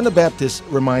 As John the Baptist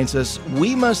reminds us,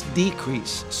 we must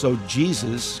decrease so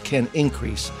Jesus can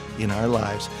increase in our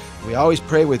lives. We always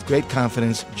pray with great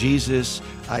confidence, Jesus,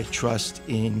 I trust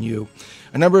in you.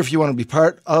 A number, if you want to be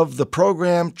part of the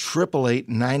program,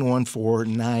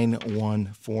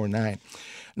 888-914-9149.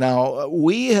 Now,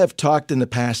 we have talked in the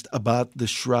past about the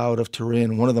Shroud of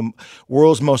Turin, one of the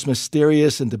world's most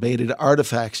mysterious and debated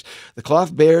artifacts. The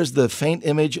cloth bears the faint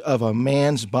image of a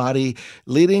man's body,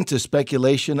 leading to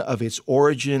speculation of its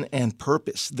origin and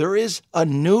purpose. There is a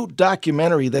new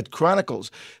documentary that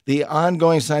chronicles the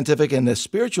ongoing scientific and the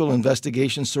spiritual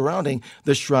investigation surrounding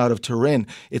the Shroud of Turin.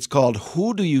 It's called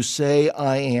Who Do You Say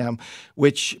I Am?,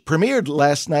 which premiered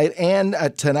last night and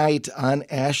tonight on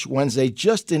Ash Wednesday,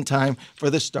 just in time for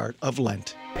the start of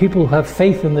Lent. People who have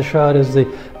faith in the shroud as the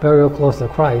burial cloth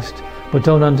of Christ, but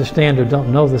don't understand or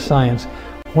don't know the science,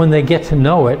 when they get to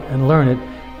know it and learn it,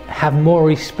 have more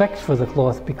respect for the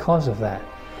cloth because of that.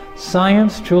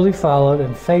 Science truly followed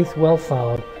and faith well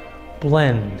followed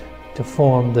blend to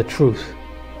form the truth,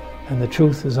 and the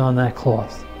truth is on that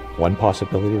cloth. One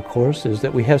possibility, of course, is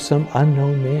that we have some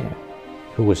unknown man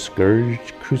who was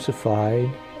scourged,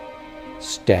 crucified,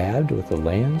 stabbed with a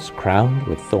lance, crowned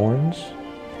with thorns,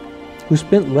 who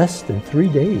spent less than 3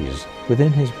 days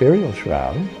within his burial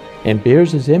shroud and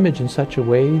bears his image in such a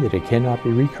way that it cannot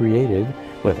be recreated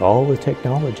with all the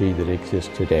technology that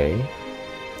exists today.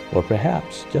 Or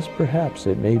perhaps, just perhaps,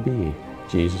 it may be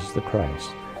Jesus the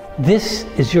Christ. This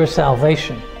is your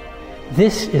salvation.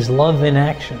 This is love in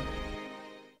action.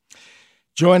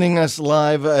 Joining us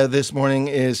live this morning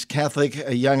is Catholic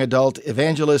young adult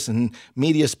evangelist and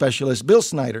media specialist Bill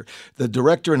Snyder, the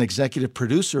director and executive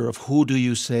producer of Who Do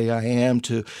You Say I Am?,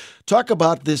 to talk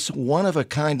about this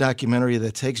one-of-a-kind documentary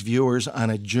that takes viewers on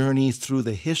a journey through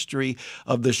the history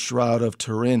of the Shroud of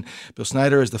Turin. Bill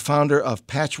Snyder is the founder of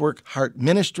Patchwork Heart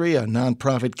Ministry, a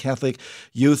nonprofit Catholic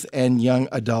youth and young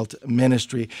adult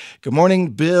ministry. Good morning,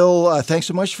 Bill. Thanks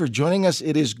so much for joining us.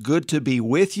 It is good to be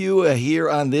with you here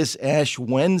on this Ash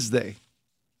Wednesday.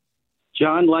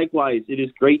 John, likewise. It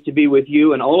is great to be with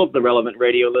you and all of the Relevant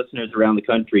Radio listeners around the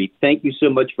country. Thank you so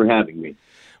much for having me.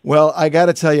 Well, I got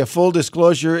to tell you, full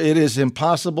disclosure, it is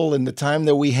impossible in the time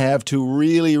that we have to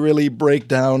really, really break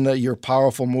down your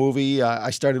powerful movie. I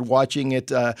started watching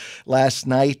it last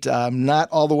night. I'm not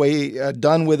all the way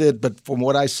done with it, but from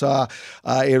what I saw,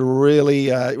 it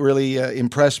really, really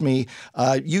impressed me.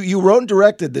 You wrote and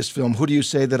directed this film, Who Do You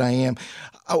Say That I Am?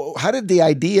 How did the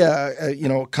idea,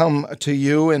 come to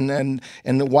you, and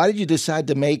why did you decide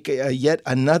to make yet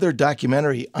another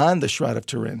documentary on the Shroud of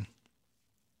Turin?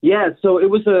 Yeah, so it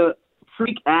was a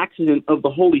freak accident of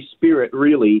the Holy Spirit,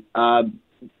 really. I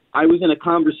was in a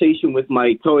conversation with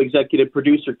my co-executive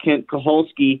producer, Kent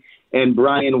Kowalski, and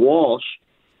Brian Walsh,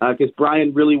 because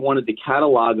Brian really wanted to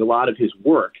catalog a lot of his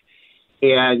work.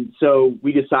 And so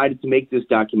we decided to make this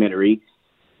documentary,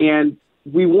 and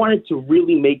we wanted to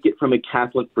really make it from a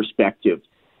Catholic perspective.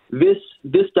 This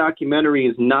documentary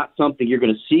is not something you're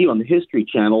going to see on the History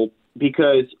Channel,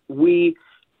 because we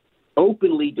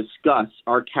openly discuss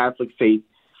our Catholic faith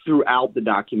throughout the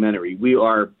documentary. We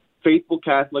are faithful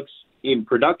Catholics in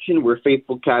production. We're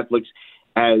faithful Catholics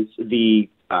as the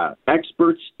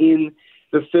experts in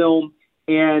the film,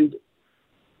 and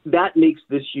that makes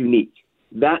this unique.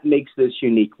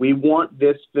 We want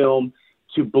this film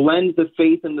to blend the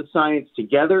faith and the science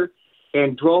together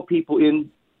and draw people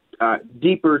in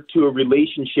deeper to a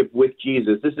relationship with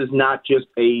Jesus. This is not just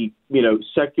a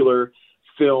secular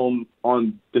film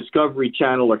on Discovery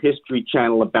Channel or History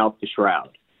Channel about the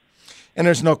Shroud. And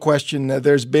there's no question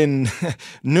there's been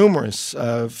numerous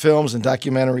films and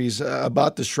documentaries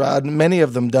about the Shroud, many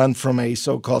of them done from a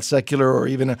so-called secular or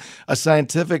even a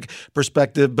scientific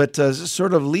perspective, but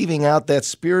sort of leaving out that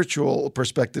spiritual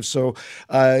perspective. So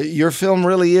your film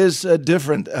really is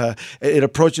different. It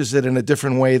approaches it in a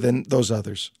different way than those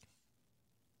others.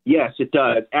 Yes, it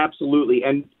does. Absolutely.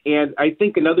 And I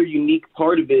think another unique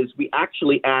part of it is we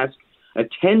actually ask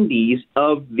attendees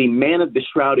of the Man of the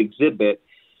Shroud exhibit,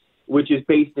 which is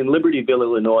based in Libertyville,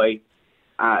 Illinois,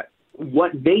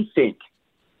 what they think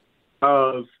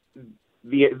of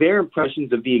their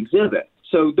impressions of the exhibit.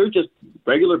 So they're just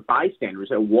regular bystanders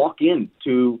that walk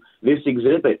into this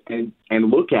exhibit and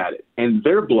look at it, and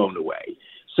they're blown away.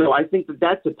 So I think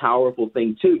that's a powerful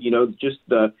thing, too. Just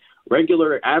the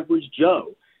regular average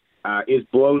Joe is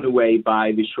blown away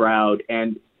by the Shroud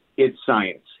and its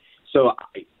science. So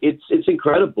it's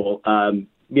incredible.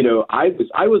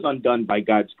 I was undone by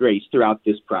God's grace throughout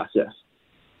this process.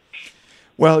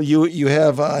 Well, you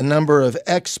have a number of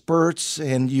experts,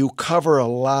 and you cover a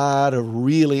lot of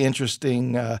really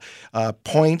interesting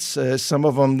points, some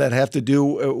of them that have to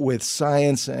do with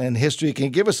science and history. Can you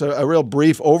give us a real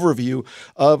brief overview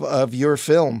of your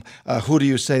film, Who Do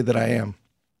You Say That I Am?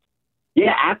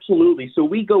 Yeah, absolutely. So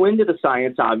we go into the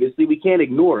science, obviously. We can't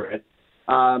ignore it.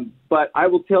 But I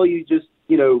will tell you just,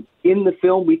 in the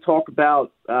film, we talk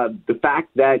about the fact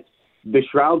that the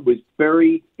Shroud was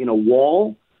buried in a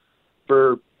wall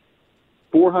for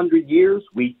 400 years.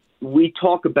 We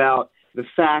talk about the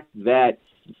fact that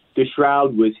the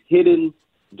Shroud was hidden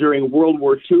during World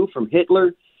War II from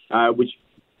Hitler, which,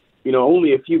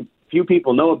 only a few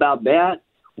people know about that.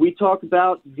 We talk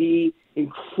about the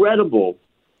incredible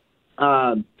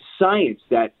science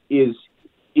that is,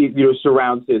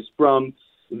 surrounds this, from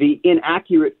the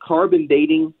inaccurate carbon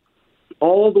dating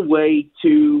all the way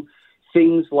to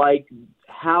things like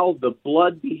how the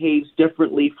blood behaves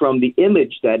differently from the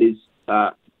image that is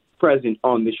present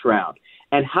on the Shroud,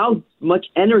 and how much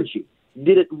energy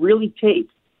did it really take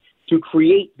to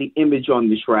create the image on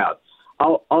the Shroud.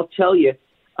 I'll tell you,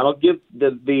 I'll give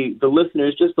the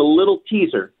listeners just a little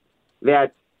teaser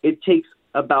that it takes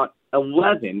about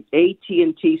 11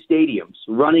 AT&T stadiums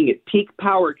running at peak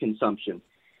power consumption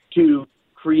to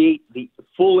create the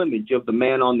full image of the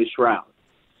man on the Shroud.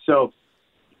 So,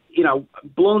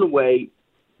 blown away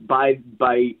by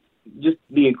just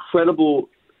the incredible,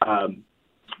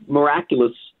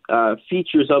 miraculous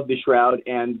features of the Shroud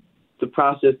and the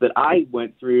process that I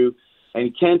went through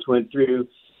and Kent went through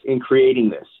in creating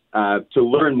this, to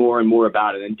learn more and more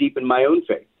about it and deepen my own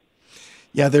faith.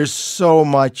 Yeah, there's so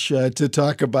much to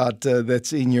talk about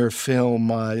that's in your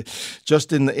film.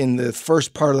 Just in the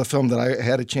first part of the film that I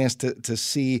had a chance to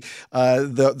see,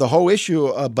 the whole issue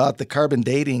about the carbon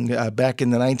dating back in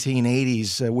the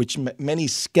 1980s, which many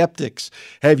skeptics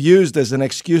have used as an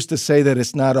excuse to say that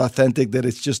it's not authentic, that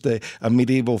it's just a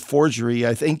medieval forgery.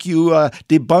 I think you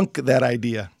debunk that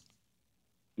idea.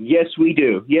 Yes, we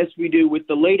do. Yes, we do. With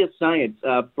the latest science,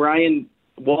 Brian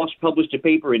Walsh published a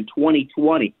paper in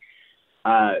 2020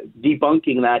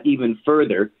 debunking that even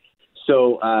further.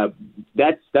 So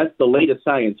that's the latest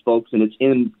science, folks, and it's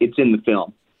in the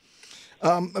film.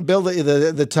 Bill,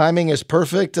 the timing is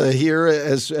perfect here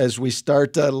as we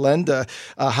start Lent.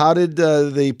 How did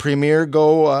the premiere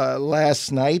go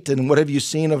last night, and what have you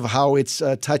seen of how it's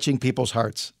touching people's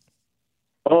hearts?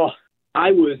 Oh,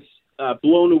 I was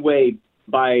blown away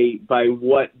by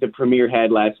what the premiere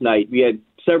had last night. We had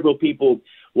several people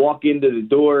walk into the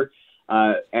door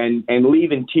and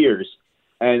leave in tears,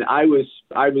 and I was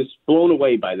blown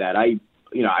away by that.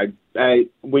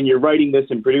 When you're writing this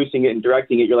and producing it and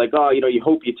directing it, you're like, oh, you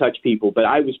hope you touch people. But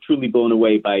I was truly blown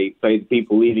away by the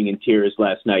people leaving in tears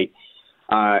last night.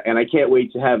 And I can't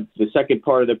wait to have the second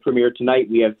part of the premiere tonight.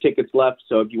 We have tickets left,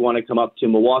 so if you want to come up to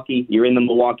Milwaukee, you're in the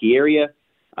Milwaukee area,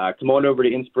 come on over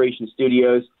to Inspiration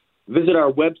Studios. Visit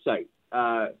our website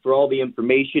for all the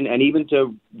information, and even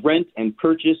to rent and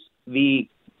purchase the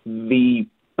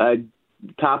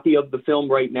copy of the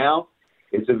film right now.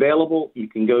 It's available. You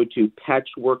can go to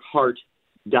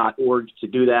patchworkheart.org to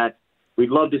do that. We'd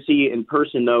love to see you in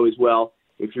person, though, as well,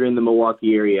 if you're in the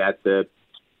Milwaukee area at the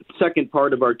second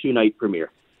part of our 2-night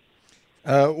premiere.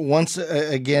 Once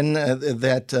again,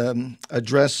 that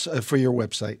address for your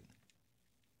website.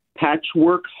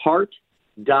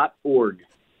 Patchworkheart.org.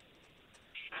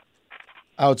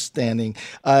 Outstanding.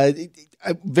 I'm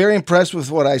very impressed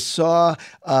with what I saw.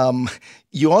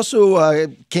 You also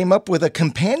came up with a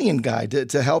companion guide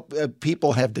to help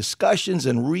people have discussions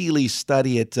and really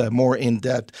study it more in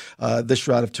depth, the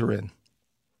Shroud of Turin.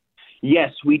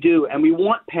 Yes, we do. And we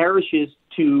want parishes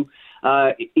to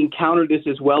encounter this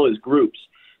as well as groups.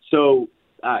 So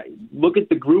look at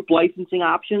the group licensing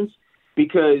options,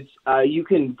 because you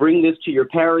can bring this to your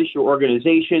parish or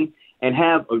organization and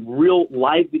have a real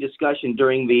lively discussion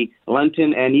during the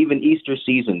Lenten and even Easter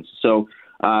seasons. So,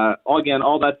 again,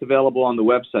 all that's available on the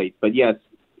website. But, yes,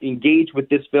 engage with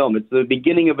this film. It's the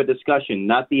beginning of a discussion,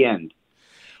 not the end.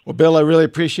 Well, Bill, I really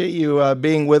appreciate you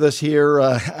being with us here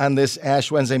on this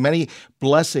Ash Wednesday. Many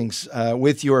blessings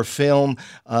with your film.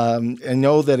 And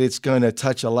know that it's going to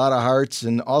touch a lot of hearts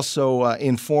and also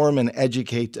inform and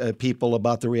educate people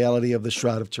about the reality of the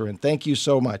Shroud of Turin. Thank you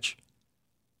so much.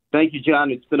 Thank you,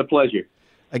 John. It's been a pleasure.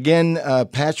 Again,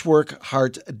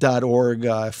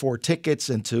 patchworkheart.org for tickets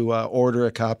and to order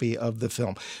a copy of the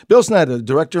film. Bill Snyder,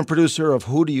 director and producer of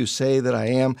Who Do You Say That I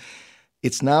Am?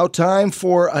 It's now time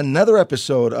for another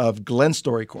episode of Glenn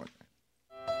Story Corner.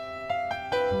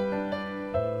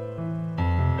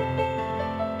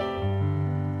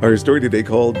 Our story today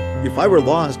called If I Were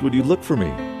Lost, Would You Look For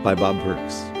Me? By Bob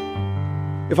Perks.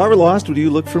 If I were lost, would you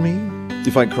look for me?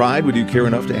 If I cried, would you care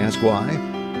enough to ask why?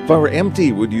 If I were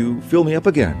empty, would you fill me up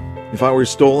again? If I were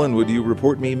stolen, would you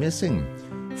report me missing?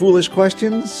 Foolish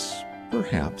questions?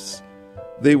 Perhaps.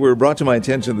 They were brought to my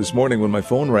attention this morning when my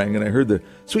phone rang and I heard the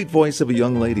sweet voice of a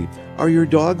young lady. Are your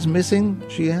dogs missing?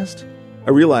 She asked.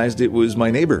 I realized it was my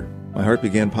neighbor. My heart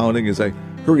began pounding as I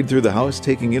hurried through the house,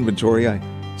 taking inventory. I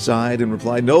sighed and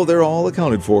replied, no, they're all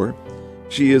accounted for.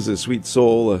 She is a sweet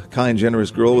soul, a kind,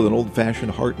 generous girl with an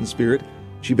old-fashioned heart and spirit.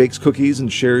 She bakes cookies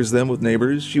and shares them with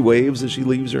neighbors. She waves as she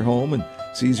leaves her home and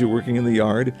sees you working in the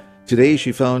yard. Today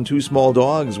she found 2 small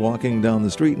dogs walking down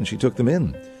the street and she took them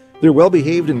in. They're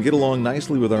well-behaved and get along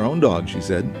nicely with our own dog, she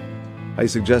said. I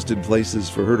suggested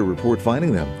places for her to report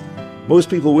finding them. Most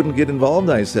people wouldn't get involved,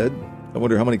 I said. I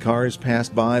wonder how many cars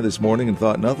passed by this morning and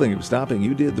thought nothing of stopping.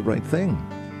 You did the right thing.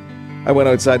 I went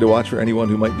outside to watch for anyone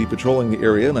who might be patrolling the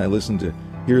area, and I listened to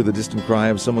hear the distant cry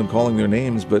of someone calling their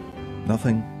names, but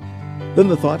nothing. Then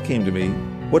the thought came to me,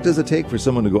 what does it take for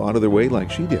someone to go out of their way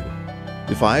like she did?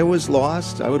 If I was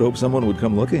lost, I would hope someone would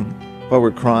come looking. If I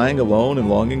were crying alone and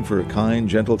longing for a kind,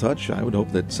 gentle touch, I would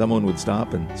hope that someone would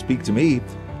stop and speak to me.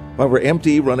 If I were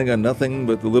empty, running on nothing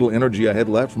but the little energy I had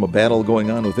left from a battle going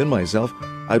on within myself,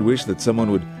 I'd wish that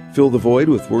someone would fill the void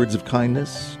with words of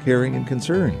kindness, caring, and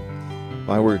concern. If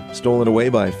I were stolen away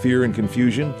by fear and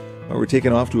confusion, if I were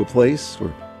taken off to a place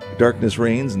where darkness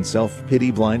reigns and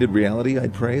self-pity blinded reality,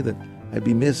 I'd pray that I'd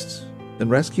be missed and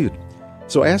rescued.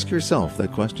 So ask yourself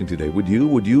that question today. Would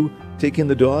you take in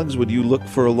the dogs? Would you look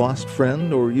for a lost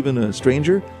friend or even a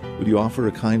stranger? Would you offer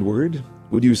a kind word?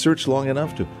 Would you search long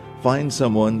enough to find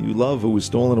someone you love who was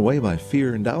stolen away by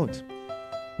fear and doubt?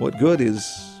 What good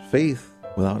is faith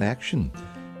without action?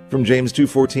 From James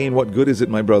 2:14, what good is it,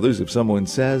 my brothers, if someone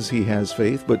says he has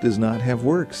faith but does not have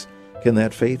works? Can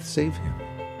that faith save him?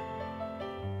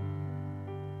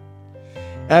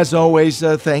 As always,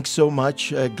 thanks so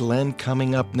much, Glenn.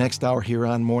 Coming up next hour here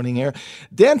on Morning Air,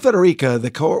 Dan Federica, the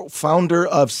co-founder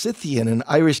of Scythian, an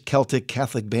Irish Celtic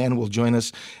Catholic band, will join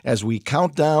us as we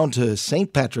count down to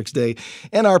St. Patrick's Day.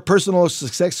 And our personal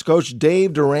success coach,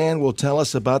 Dave Duran, will tell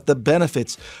us about the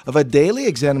benefits of a daily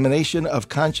examination of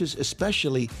conscience,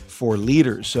 especially for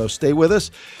leaders. So stay with us.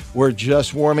 We're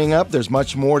just warming up. There's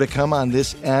much more to come on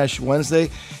this Ash Wednesday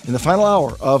in the final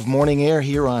hour of Morning Air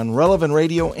here on Relevant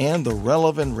Radio and the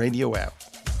Relevant Radio app.